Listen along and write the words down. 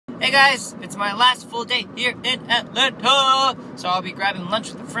Hey guys, it's my last full day here in Atlanta, so I'll be grabbing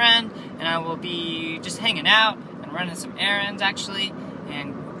lunch with a friend, and I will be just hanging out and running some errands actually,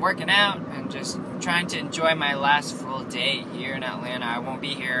 and working out, and just trying to enjoy my last full day here in Atlanta. I won't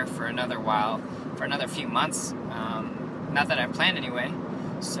be here for another while, for another few months, not that I planned anyway,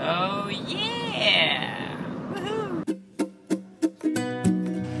 so yeah, woohoo!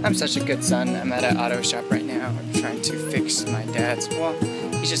 I'm such a good son. I'm at an auto shop right now. I'm trying to fix my dad's, well,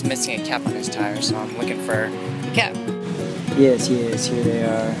 he's just missing a cap on his tire, so I'm looking for the cap. Yes, here they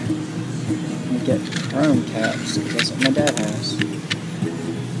are. We get chrome caps, because that's what my dad has.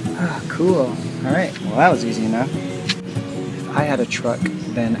 Ah, cool. Alright, well that was easy enough. If I had a truck,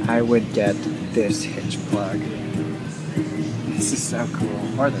 then I would get this hitch plug. This is so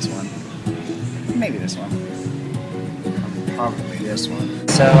cool. Or this one. Maybe this one. Probably this one.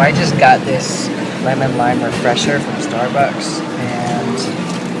 So I just got this lemon lime refresher from Starbucks, and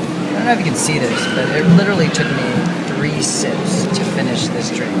I don't know if you can see this, but it literally took me 3 sips to finish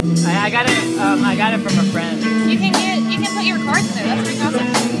this drink. I got it from a friend. You can put your cards in there. That's pretty awesome.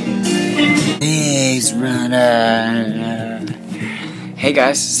 MazeRunner. Hey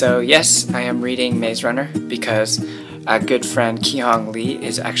guys, so yes, I am reading MazeRunner because a good friend, Ki-Hong Lee,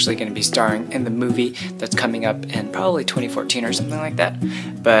 is actually going to be starring in the movie that's coming up in probably 2014 or something like that.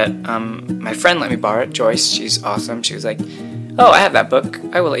 But my friend let me borrow it, Joyce. She's awesome. She was like, oh, I have that book.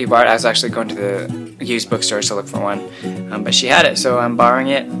 I will let you borrow it. I was actually going to the used bookstore to look for one. But she had it, so I'm borrowing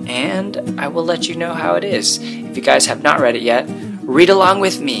it, and I will let you know how it is. If you guys have not read it yet, read along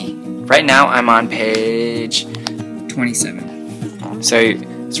with me. Right now, I'm on page 27. So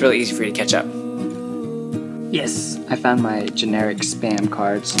it's really easy for you to catch up. Yes, I found my generic spam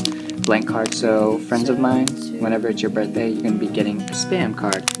cards, blank cards, so friends of mine, whenever it's your birthday, you're going to be getting a spam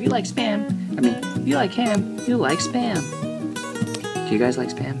card. If you like spam, if you like ham, you like spam. Do you guys like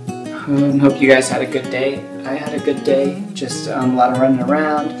spam? Hope you guys had a good day. I had a good day, just a lot of running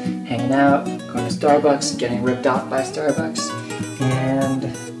around, hanging out, going to Starbucks, getting ripped off by Starbucks,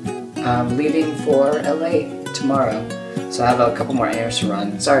 and leaving for LA tomorrow. So I have a couple more errands to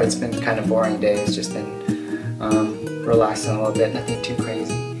run. Sorry, it's been kind of boring day. It's just been relaxing a little bit, nothing too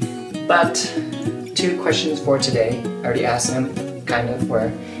crazy. But 2 questions for today. I already asked them, kind of, were,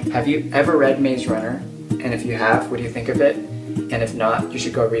 have you ever read MazeRunner? And if you have, what do you think of it? And if not, you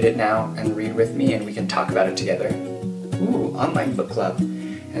should go read it now and read with me, and we can talk about it together. Ooh, online book club.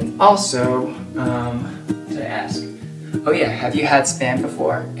 And also, what did I ask? Oh yeah, have you had spam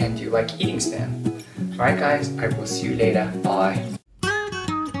before, and do you like eating spam? Alright guys, I will see you later. Bye.